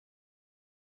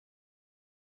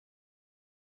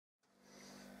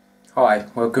Hi,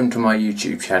 welcome to my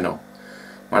YouTube channel.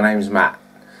 My name is Matt.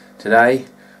 Today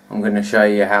I'm going to show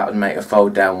you how to make a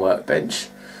fold down workbench.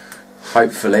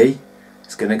 Hopefully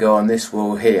it's going to go on this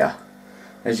wall here.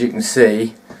 As you can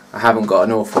see, I haven't got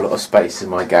an awful lot of space in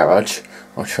my garage.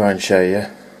 I'll try and show you.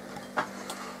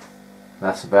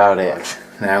 That's about it.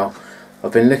 Now,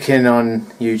 I've been looking on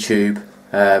YouTube,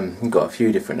 got a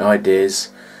few different ideas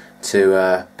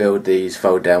to build these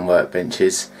fold down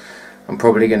workbenches. I'm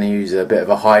probably going to use a bit of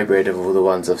a hybrid of all the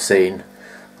ones I've seen.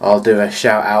 I'll do a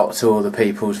shout out to all the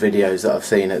people's videos that I've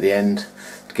seen at the end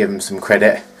to give them some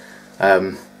credit.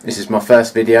 This is my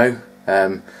first video,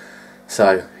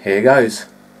 so here goes.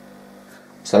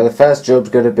 So the first job's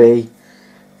going to be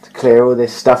to clear all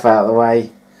this stuff out of the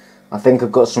way. I think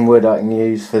I've got some wood I can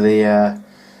use for the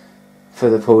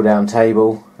pull down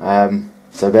table,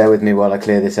 so bear with me while I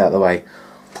clear this out of the way.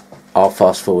 I'll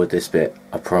fast forward this bit,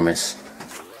 I promise.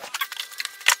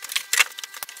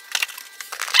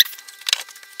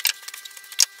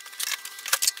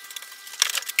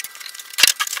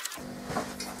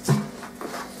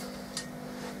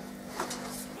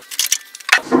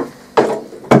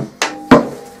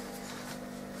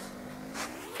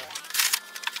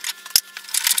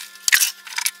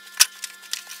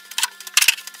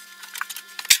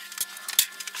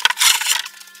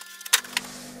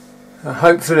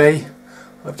 Hopefully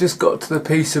I've just got to the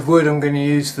piece of wood I'm going to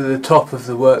use for the top of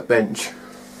the workbench.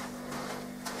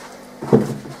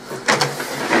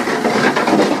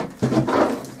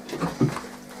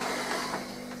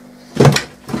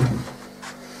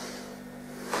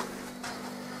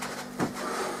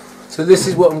 So this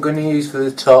is what I'm going to use for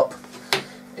the top.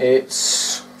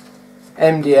 It's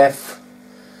MDF,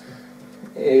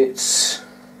 it's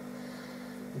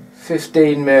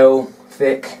 15mm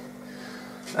thick,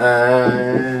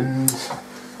 and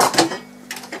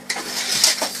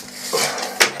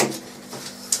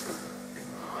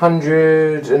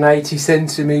 180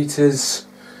 centimeters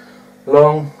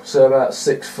long, so about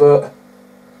 6 foot,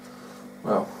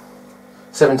 well,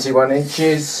 71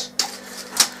 inches.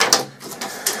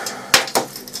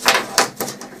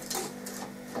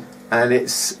 And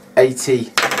it's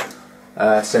 80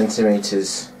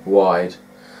 centimeters wide.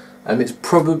 It's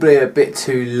probably a bit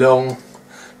too long,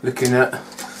 looking at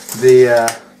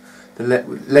the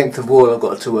length of wall I've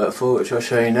got to work for, which I'll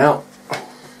show you now.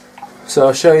 So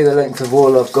I'll show you the length of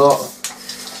wall I've got,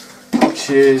 which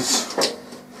is,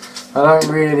 I don't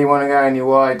really want to go any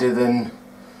wider than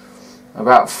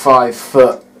about 5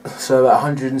 foot, so about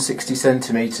 160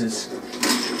 centimeters.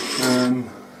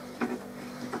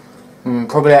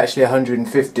 Probably actually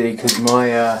 150, because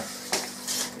my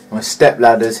step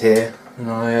ladder's here, and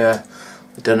I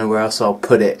don't know where else I'll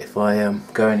put it if I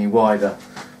go any wider.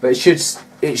 But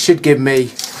it should give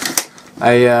me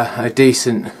a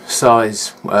decent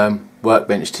size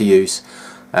workbench to use.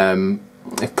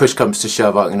 If push comes to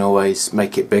shove, I can always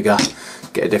make it bigger,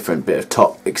 get a different bit of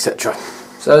top, etc.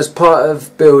 So as part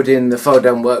of building the fold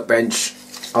down workbench,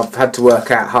 I've had to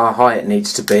work out how high it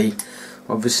needs to be.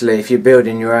 Obviously, if you're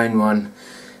building your own one,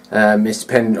 it's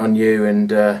dependent on you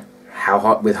and how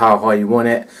high you want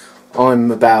it. I'm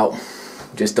about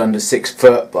just under 6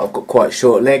 foot, but I've got quite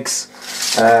short legs.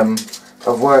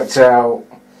 I've worked out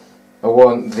I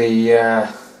want the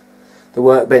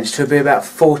workbench to be about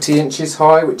 40 inches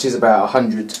high, which is about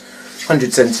 100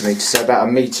 centimeters, so about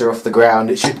a metre off the ground.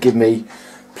 It should give me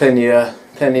plenty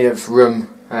of room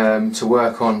to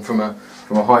work on from a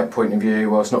height point of view,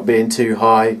 whilst not being too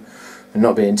high and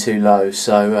not being too low.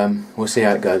 So we'll see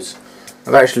how it goes.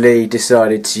 I've actually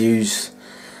decided to use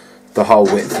the whole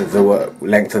width of the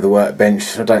length of the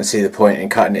workbench. I don't see the point in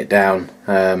cutting it down.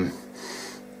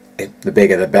 The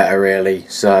bigger the better, really.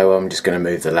 So I'm just going to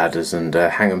move the ladders and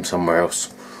hang them somewhere else.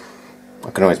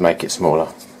 I can always make it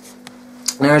smaller.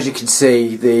 Now, as you can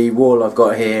see, the wall I've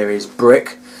got here is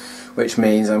brick, which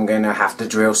means I'm going to have to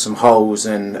drill some holes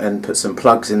and put some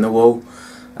plugs in the wall.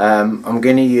 I'm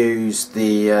going to use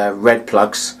the red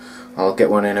plugs. I'll get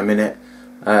one in a minute.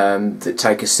 That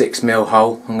take a 6mm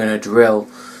hole. I'm going to drill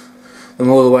them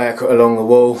all the way along the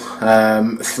wall,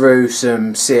 through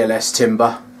some CLS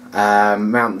timber,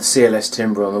 mount the CLS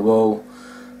timber on the wall,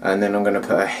 and then I'm going to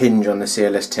put a hinge on the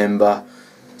CLS timber.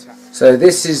 So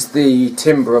this is the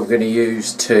timber I'm going to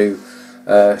use to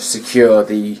secure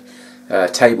the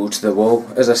table to the wall.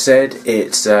 As I said,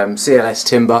 it's CLS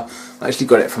timber. I actually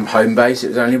got it from Homebase. It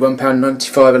was only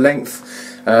 £1.95 a length.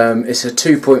 It's a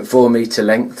 2.4 metre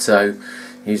length, so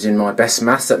using my best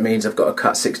maths, that means I've got to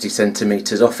cut 60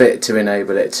 centimetres off it to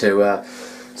enable it to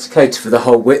cater for the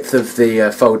whole width of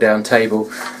the fold down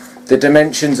table. The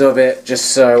dimensions of it,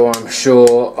 just so I'm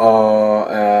sure,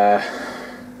 are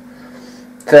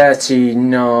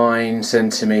 39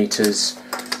 centimetres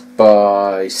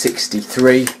by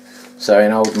 63, so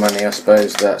in old money I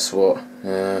suppose that's what,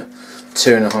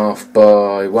 2.5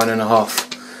 by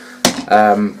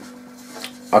 1.5.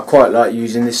 I quite like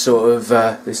using this sort of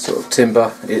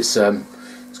timber. It's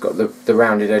got the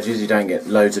rounded edges, you don't get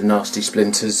loads of nasty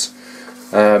splinters.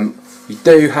 You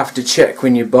do have to check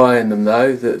when you're buying them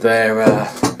though that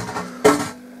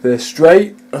they're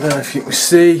straight. I don't know if you can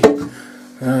see.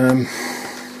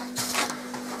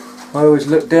 I always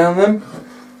look down them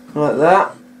like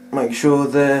that, make sure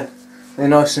they're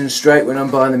nice and straight when I'm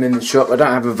buying them in the shop. I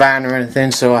don't have a van or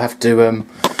anything, so I have to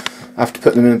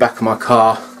put them in the back of my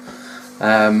car.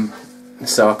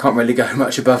 So I can't really go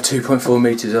much above 2.4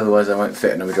 metres, otherwise I won't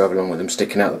fit and I'll drive along with them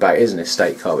sticking out the back. It is an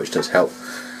estate car, which does help.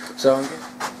 So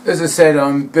as I said,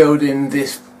 I'm building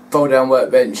this fold down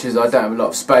workbench as I don't have a lot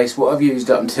of space. What I've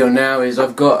used up until now is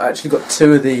I've actually got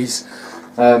two of these.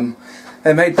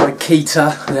 They're made by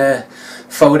Kita. They're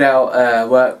fold out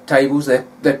work tables.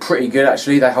 They're pretty good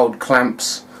actually. They hold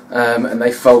clamps and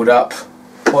they fold up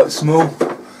quite small,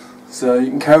 so you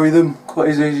can carry them quite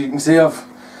easily. As you can see, I've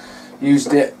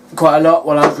used it quite a lot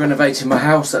while I was renovating my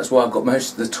house. That's why I've got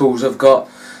most of the tools I've got.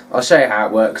 I'll show you how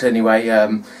it works anyway.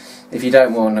 If you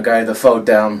don't want to go the fold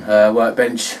down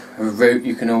workbench route,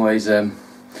 you can always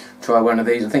try one of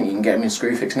these. I think you can get them in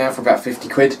Screwfix now for about 50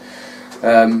 quid.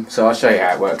 So I'll show you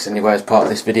how it works anyway as part of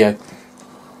this video.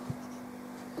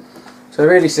 So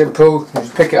really simple, you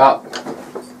just pick it up,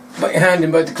 put your hand in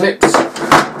both the clips,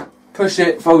 push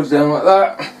it, folds down like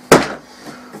that,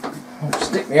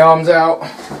 stick the arms out,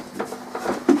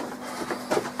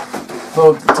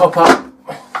 fold the top up,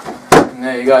 and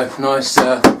there you go, nice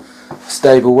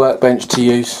stable workbench to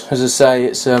use. As I say,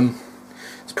 it's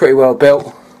pretty well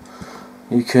built.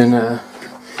 You can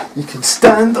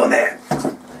stand on it.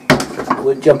 It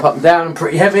wouldn't jump up and down, and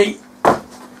pretty heavy,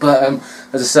 but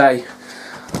as I say,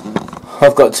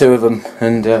 I've got two of them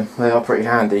and they are pretty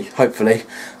handy. Hopefully I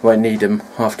won't need them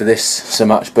after this so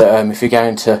much, but if you're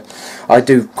going to, I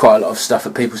do quite a lot of stuff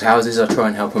at people's houses. I try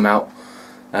and help them out,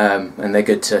 and they're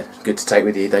good to take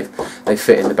with you. They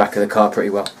fit in the back of the car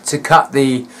pretty well. To cut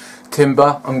the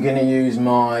timber, I'm going to use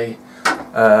my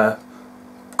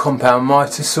compound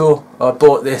miter saw. I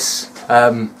bought this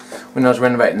when I was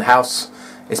renovating the house.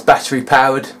 It's battery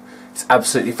powered. It's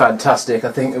absolutely fantastic.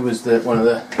 I think it was the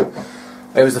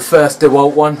first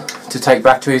DeWalt one to take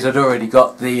batteries. I'd already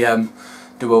got the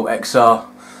DeWalt XR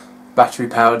battery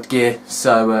powered gear,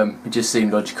 so it just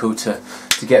seemed logical to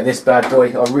get this bad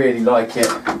boy. I really like it.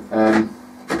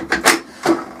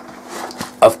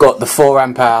 I've got the 4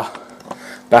 amp hour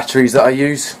batteries that I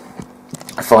use.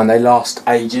 I find they last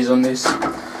ages on this.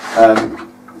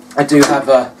 I do have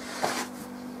a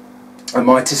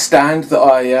mitre stand that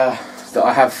I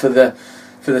have for the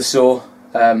saw.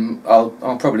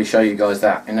 I'll probably show you guys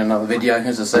that in another video.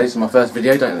 As I say, it's my first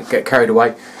video, don't get carried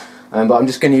away. But I'm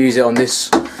just going to use it on this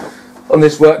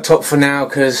worktop for now,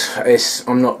 because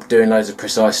I'm not doing loads of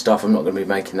precise stuff. I'm not going to be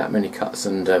making that many cuts,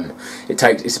 and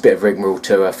it's a bit of rigmarole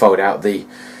to fold out the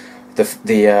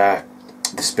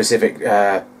specific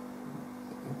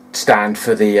stand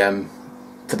for the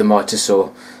mitre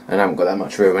saw, and I haven't got that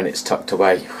much room, and it's tucked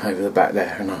away over the back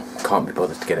there, and I can't be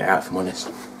bothered to get it out if I'm honest.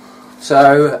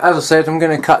 So as I said, I'm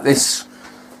going to cut this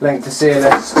length of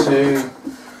CLS to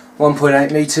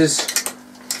 1.8 metres.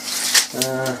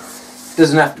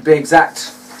 Doesn't have to be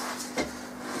exact,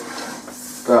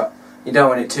 but you don't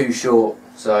want it too short,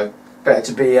 so better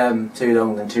to be too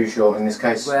long than too short in this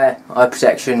case. Wear eye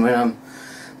protection when I'm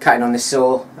cutting on this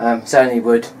saw. It's only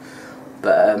wood,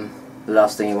 but the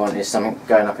last thing you want is something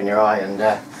going up in your eye and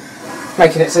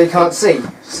making it so you can't see.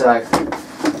 So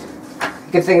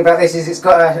the good thing about this is it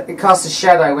casts a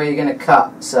shadow where you're going to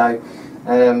cut, so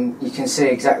you can see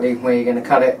exactly where you're going to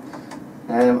cut it.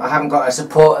 I haven't got a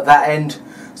support at that end,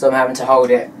 so I'm having to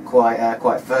hold it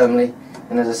quite firmly.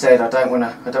 And as I said, I don't want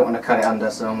to cut it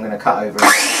under, so I'm going to cut over it.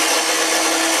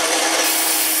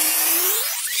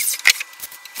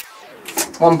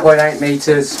 1.8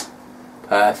 metres,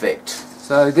 perfect.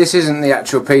 So this isn't the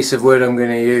actual piece of wood I'm going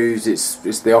to use. It's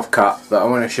the offcut, but I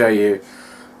want to show you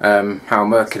how I'm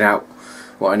working out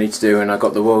what I need to do when I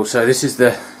got the wool. So this is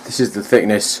the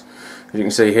thickness, as you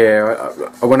can see here.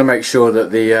 I want to make sure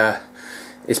that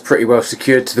it's pretty well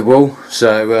secured to the wool.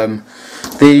 So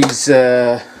these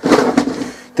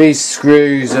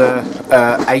screws are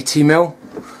 80mm.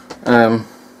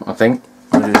 I think.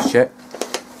 I'll just check.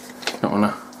 Not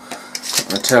wanna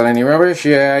tell any rubbish.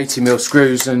 Yeah, 80mm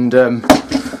screws, and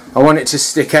I want it to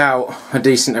stick out a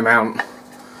decent amount.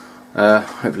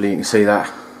 Hopefully you can see that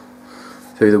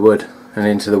through the wood and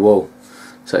into the wall.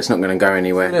 so it's not going to go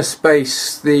anywhere. I'm going to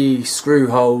space the screw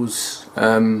holes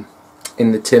in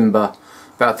the timber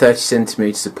about 30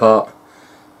 centimetres apart,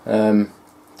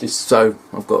 just so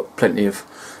I've got plenty of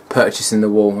purchase in the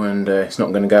wall and it's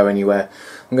not going to go anywhere.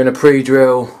 I'm going to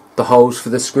pre-drill the holes for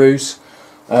the screws.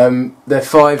 They're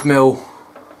 5mm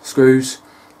screws,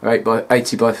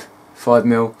 80 by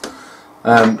 5mm.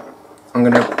 I'm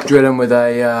going to drill them with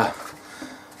a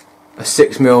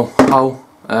 6mm hole.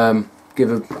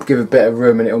 Give a bit of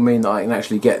room, and it'll mean that I can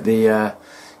actually get the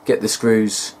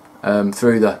screws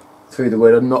through the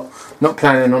wood. I'm not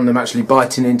planning on them actually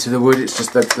biting into the wood. It's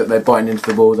just that they're biting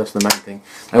into the wall. That's the main thing.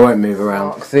 They won't move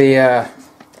around.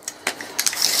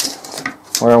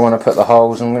 Where I want to put the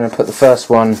holes, I'm going to put the first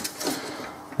one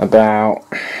about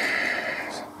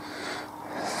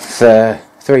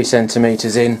 3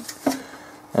 centimetres in,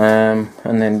 and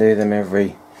then do them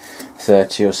every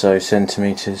 30 or so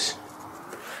centimetres.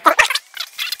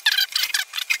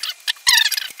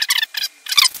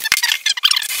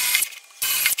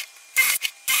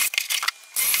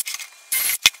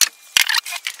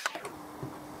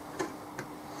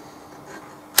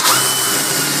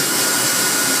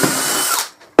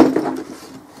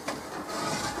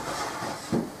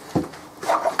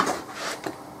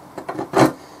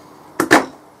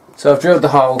 So I've drilled the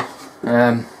hole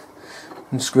and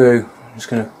screw. I'm just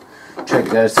going to check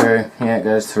it goes through. Yeah, it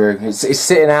goes through. It's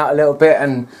sitting out a little bit,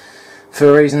 and for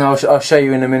a reason I'll show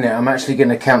you in a minute. I'm actually going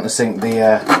to countersink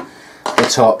the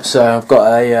top. So I've got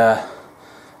a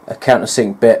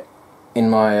countersink bit in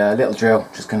my little drill.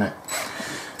 Just going to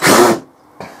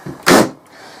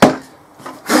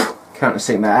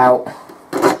countersink that out.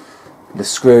 The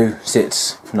screw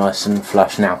sits nice and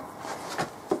flush now.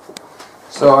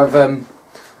 So I've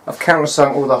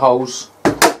countersunk all the holes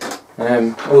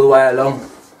all the way along.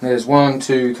 There's 1,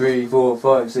 2, 3, 4,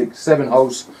 5, 6, 7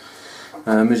 holes,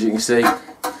 as you can see.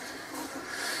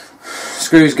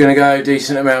 Screw's going to go a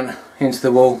decent amount into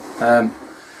the wall. The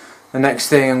next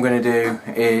thing I'm going to do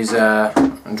is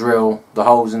drill the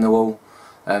holes in the wall.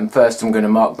 First I'm going to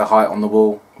mark the height on the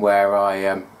wall where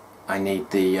I need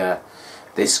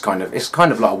it's kind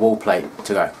of like a wall plate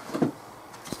to go.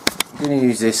 I'm going to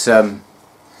use this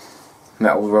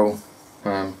metal rule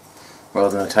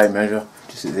rather than a tape measure,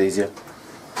 just as easier.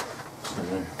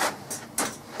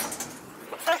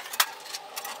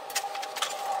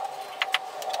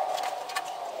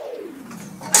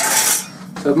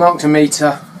 So I've marked a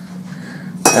metre.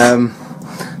 The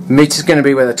metre's going to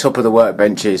be where the top of the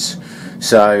workbench is,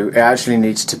 so it actually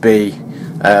needs to be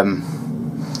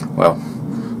well,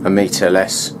 a metre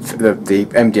less. The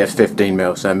MDF's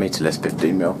 15mm, so a metre less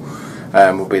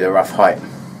 15mm will be the rough height.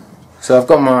 So I've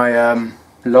got my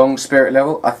long spirit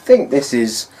level. I think this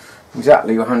is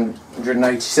exactly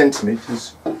 180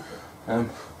 centimetres.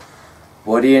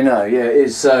 What do you know? Yeah, it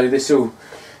is. So this will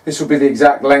be the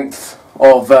exact length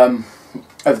of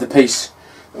the piece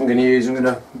I'm going to use. I'm going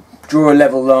to draw a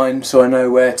level line so I know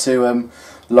where to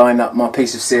line up my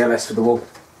piece of CLS for the wall.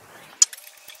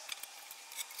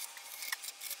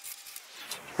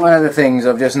 One of the things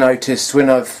I've just noticed when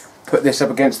I've put this up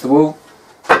against the wall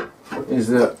is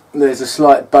that there's a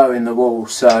slight bow in the wall,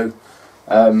 so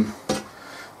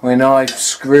when I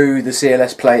screw the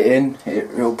CLS plate in,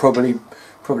 it'll probably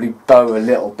bow a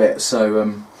little bit,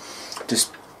 so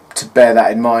just to bear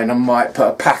that in mind. I might put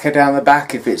a packer down the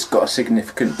back if it's got a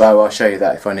significant bow. I'll show you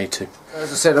that if I need to.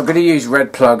 As I said, I'm going to use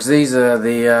red plugs. These are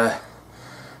the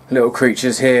little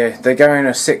creatures here. They go in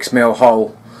a 6mm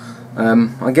hole.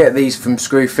 I get these from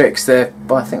Screwfix.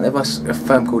 I think they're by a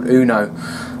firm called Uno.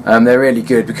 They're really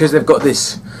good because they've got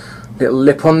this little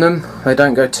lip on them. They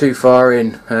don't go too far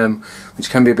in, which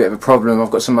can be a bit of a problem.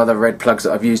 I've got some other red plugs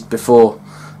that I've used before,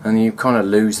 and you kind of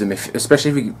lose them,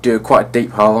 especially if you do quite a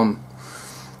deep hole.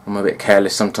 I'm a bit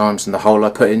careless sometimes, and the hole I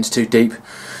put in is too deep.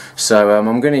 So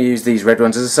I'm going to use these red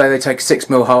ones. As I say, they take a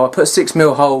 6mm hole. I put a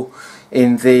 6mm hole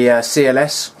in the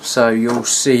CLS, so you'll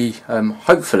see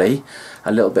hopefully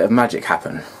a little bit of magic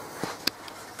happen.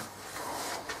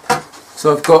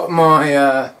 So I've got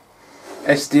my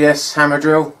SDS hammer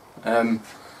drill.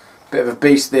 Bit of a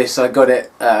beast this. I got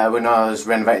it when I was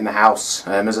renovating the house.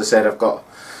 As I said, I've got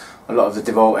a lot of the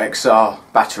DeWalt XR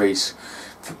batteries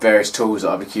for various tools that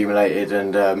I've accumulated,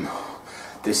 and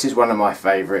this is one of my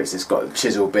favourites. It's got a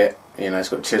chisel bit, you know, it's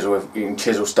got chisel, you can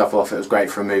chisel stuff off. It was great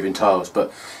for removing tiles,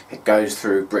 but it goes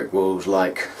through brick walls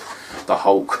like the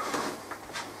Hulk.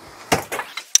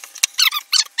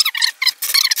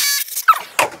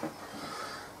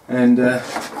 And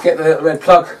get the little red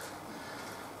plug,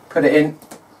 put it in,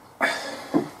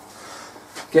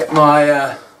 get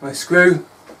my my screw,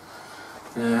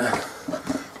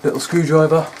 little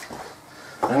screwdriver,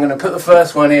 I'm going to put the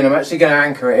first one in. I'm actually going to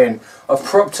anchor it in. I've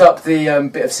propped up the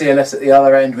bit of CLS at the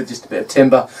other end with just a bit of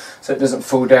timber so it doesn't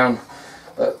fall down.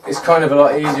 But it's kind of a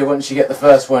lot easier once you get the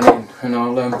first one in, and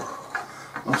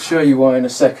I'll show you why in a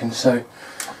second. So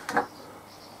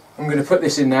I'm going to put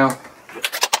this in now.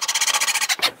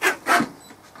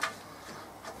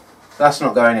 That's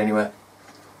not going anywhere.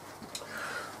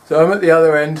 So I'm at the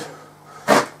other end.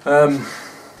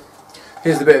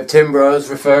 Here's the bit of timber I was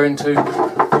referring to.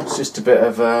 It's just a bit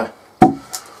of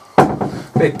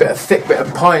thick bit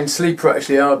of pine sleeper.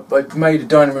 Actually, I made a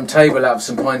dining room table out of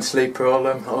some pine sleeper.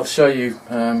 I'll show you,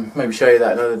 maybe show you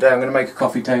that another day. I'm going to make a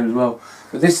coffee table as well.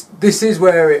 But this is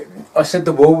where I said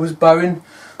the wall was bowing.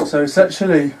 So it's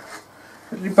actually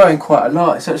bowing quite a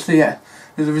lot. It's actually, as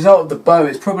a result of the bow,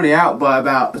 it's probably out by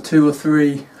about 2 or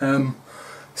 3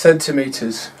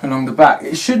 centimetres along the back.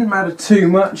 It shouldn't matter too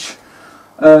much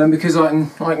because I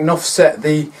can offset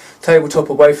the tabletop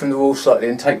away from the wall slightly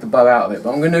and take the bow out of it.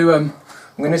 But I'm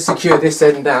going to secure this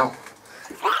end now.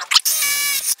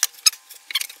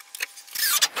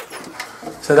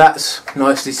 So that's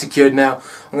nicely secured now.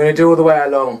 I'm going to do all the way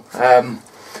along.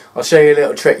 I'll show you a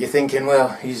little trick. You're thinking, well,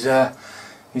 he's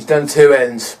done 2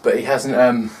 ends, but he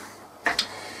hasn't.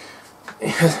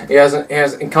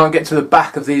 He can't get to the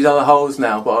back of these other holes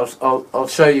now. But I'll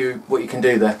show you what you can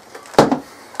do there.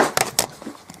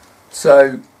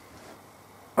 So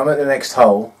I'm at the next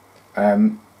hole.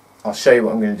 I'll show you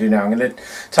what I'm going to do now. I'm going to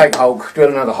take hole,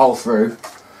 drill another hole through.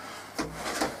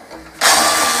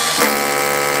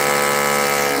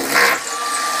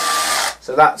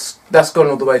 So that's gone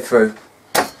all the way through.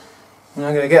 And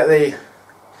I'm going to get the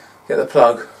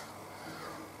plug,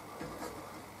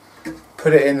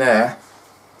 put it in there,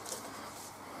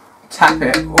 tap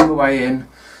it all the way in.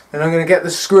 Then I'm going to get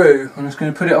the screw. I'm just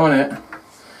going to put it on it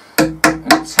and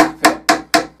tap it.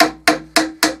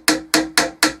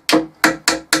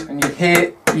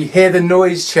 You hear the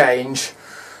noise change.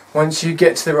 Once you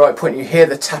get to the right point, you hear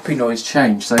the tappy noise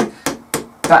change. So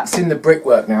that's in the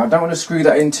brickwork now. I don't want to screw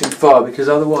that in too far because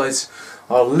otherwise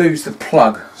I'll lose the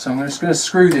plug. So I'm just going to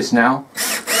screw this now.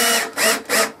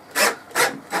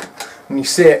 And you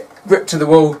see it grip to the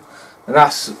wall, and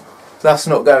that's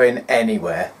not going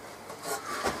anywhere.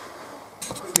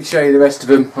 Let me show you the rest of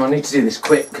them. I need to do this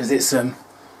quick because it's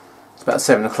about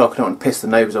 7 o'clock. I don't want to piss the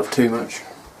neighbours off too much.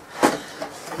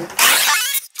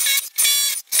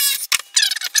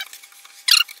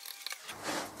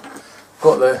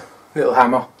 Got the little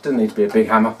hammer, doesn't need to be a big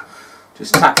hammer,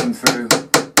 just tap them through.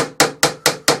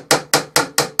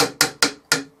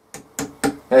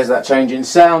 There's that change in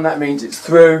sound, that means it's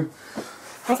through.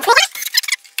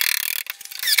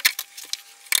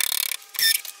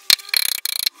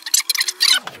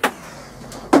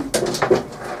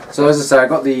 So as I say, I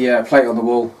got the plate on the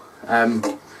wall. I'm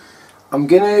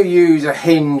going to use a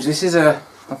hinge. This is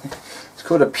it's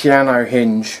called a piano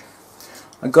hinge.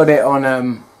 I got it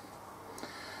on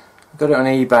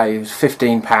eBay. It was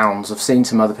 £15. I've seen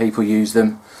some other people use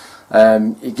them.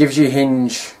 It gives you a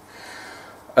hinge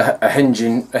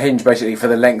basically for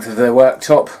the length of the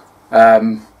worktop.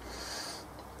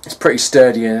 It's pretty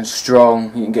sturdy and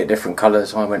strong. You can get different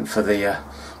colours. I went for the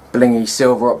blingy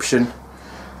silver option.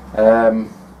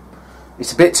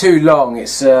 It's a bit too long.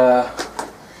 It's about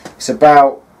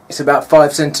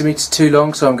 5 centimeters too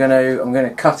long. So I'm gonna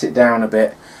cut it down a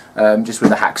bit, just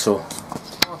with a hacksaw.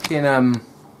 Marking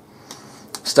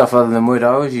stuff other than wood, I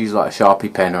always use like a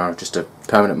Sharpie pen or just a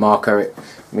permanent marker. It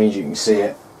means you can see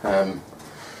it.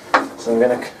 So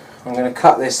I'm gonna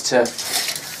cut this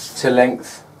to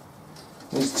length.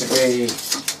 Needs to be,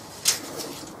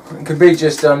 it could be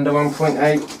just under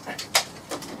 1.8.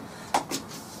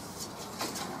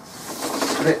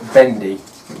 A bit bendy,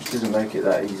 which doesn't make it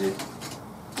that easy.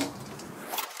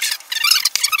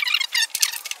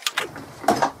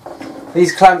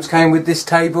 These clamps came with this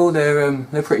table.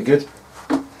 They're pretty good.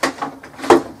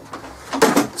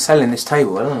 Selling this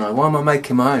table, I don't know. Why am I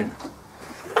making my own?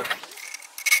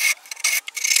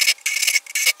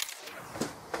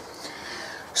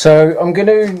 So I'm going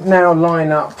to now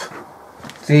line up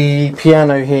the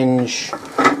piano hinge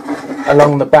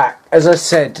along the back. As I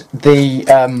said, the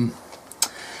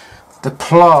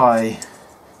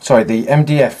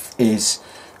MDF is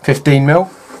 15mm,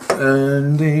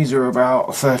 and these are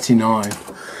about 39.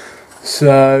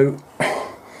 So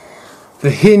the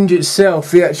hinge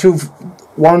itself, the actual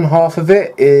one half of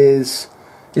it is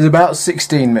about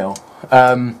 16mm.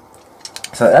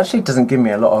 So it actually doesn't give me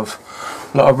a lot of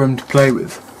room to play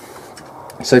with.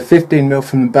 So 15mm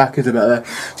from the back is about there.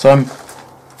 So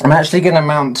I'm actually going to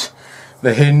mount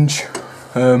the hinge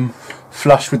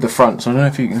flush with the front. So I don't know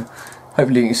if you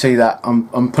hopefully you can see that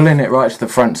I'm pulling it right to the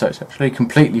front, so it's actually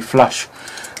completely flush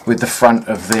with the front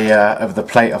of the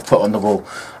plate I've put on the wall.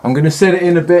 I'm going to set it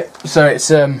in a bit so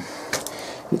it's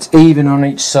even on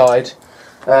each side.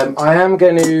 I am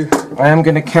going to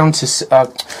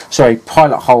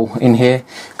pilot hole in here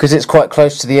because it's quite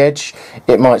close to the edge.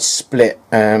 It might split,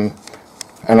 and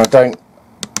I don't.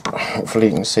 Hopefully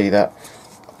you can see that.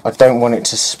 I don't want it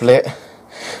to split,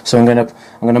 so I'm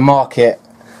gonna mark it.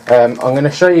 I'm going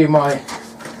to show you a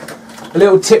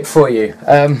little tip for you.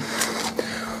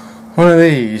 One of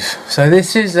these. So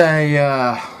this is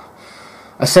a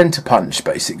centre punch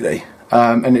basically.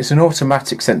 And it's an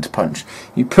automatic centre punch.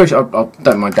 You push, I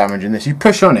don't mind damaging this, you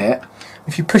push on it,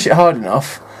 if you push it hard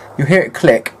enough, you'll hear it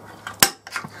click,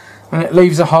 and it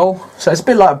leaves a hole. So it's a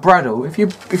bit like a bradawl. If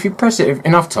you press it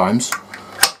enough times,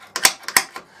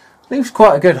 it leaves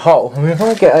quite a good hole. I mean, if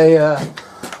I get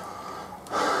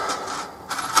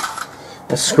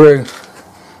a screw,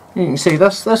 you can see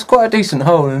that's quite a decent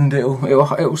hole, and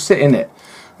it'll sit in it.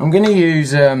 I'm going to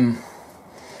use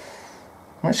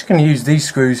I'm actually going to use these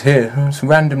screws here. I'll just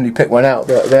randomly pick one out,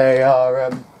 but they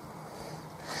are.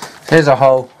 Here's a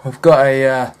hole. I've got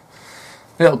a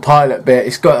little pilot bit.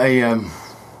 It's got a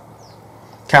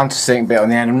countersink bit on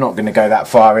the end. I'm not going to go that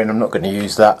far in. I'm not going to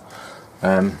use that.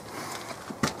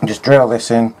 Just drill this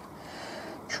in.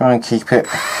 Try and keep it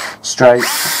straight.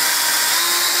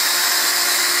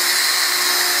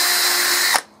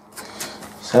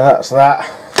 So that's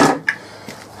that.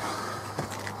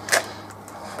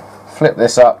 Flip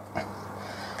this up.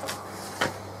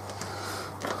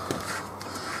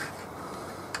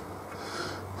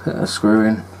 Put a screw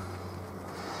in.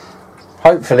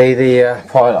 Hopefully the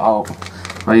pilot hole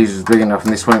I use is big enough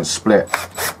and this won't split.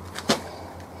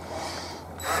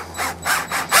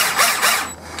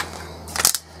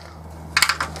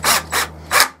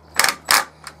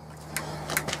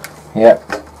 Yep.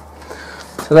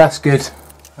 So that's good.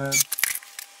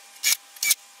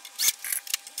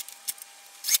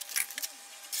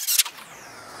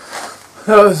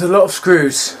 That was a lot of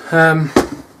screws.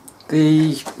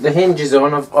 The hinges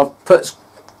on, I've put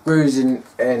screws in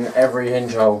every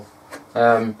hinge hole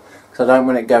because I don't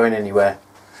want it going anywhere.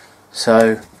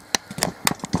 So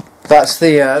that's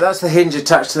the hinge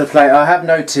attached to the plate. I have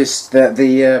noticed that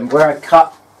where I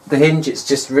cut the hinge, it's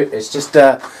just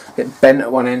a bit bent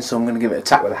at one end, so I'm going to give it a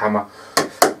tap with a hammer.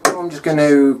 I'm just going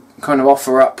to kind of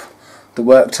offer up the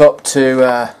worktop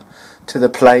to the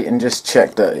plate and just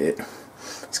check that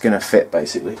it's going to fit.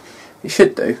 Basically, it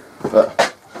should do,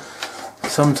 but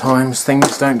sometimes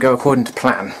things don't go according to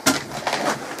plan.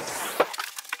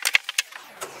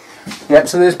 Yep,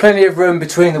 so there's plenty of room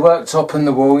between the worktop and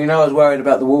the wall. You know, I was worried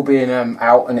about the wall being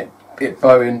out and it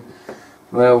bowing.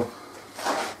 Well,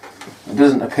 it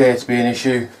doesn't appear to be an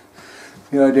issue.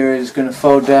 The idea is it's going to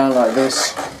fold down like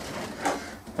this,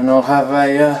 and I'll have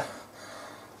a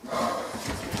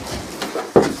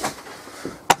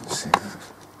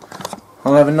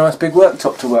nice big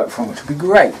worktop to work from, which will be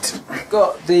great.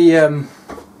 Got the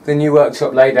new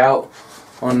worktop laid out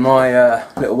on my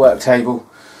little work table.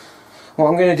 What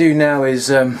I'm going to do now is,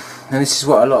 and this is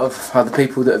what a lot of other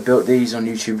people that have built these on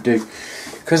YouTube do,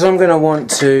 because I'm going to want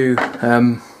to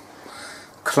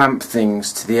clamp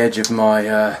things to the edge of my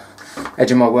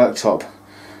worktop.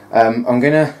 I'm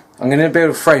going to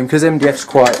build a frame, because MDF's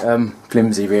quite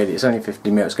flimsy really. It's only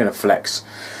 50mm. It's going to flex,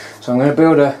 so I'm going to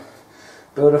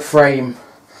build a frame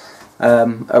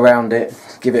around it,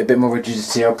 give it a bit more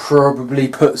rigidity. I'll probably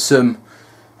put some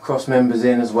cross members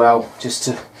in as well, just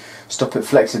to stop it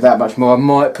flexing that much more. I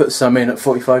might put some in at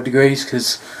 45 degrees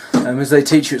because as they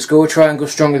teach you at school, a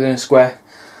triangle's stronger than a square.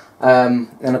 And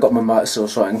I've got my miter saw,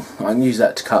 so I can use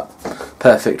that to cut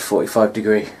perfect 45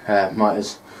 degree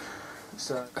miters.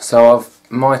 So I've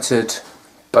mitered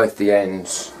both the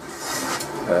ends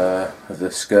of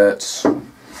the skirts.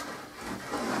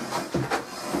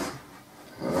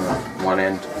 One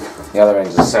end, the other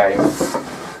end's the same.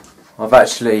 I've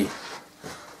actually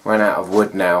run out of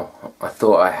wood now. I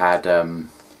thought I had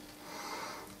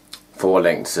 4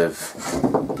 lengths of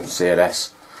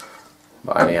CLS,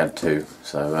 but I only had 2,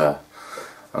 so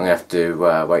I'm going to have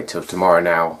to wait till tomorrow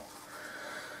now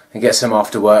and get some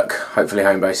after work. Hopefully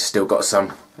Homebase has still got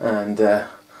some, and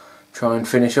try and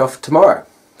finish off tomorrow.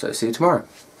 So see you tomorrow.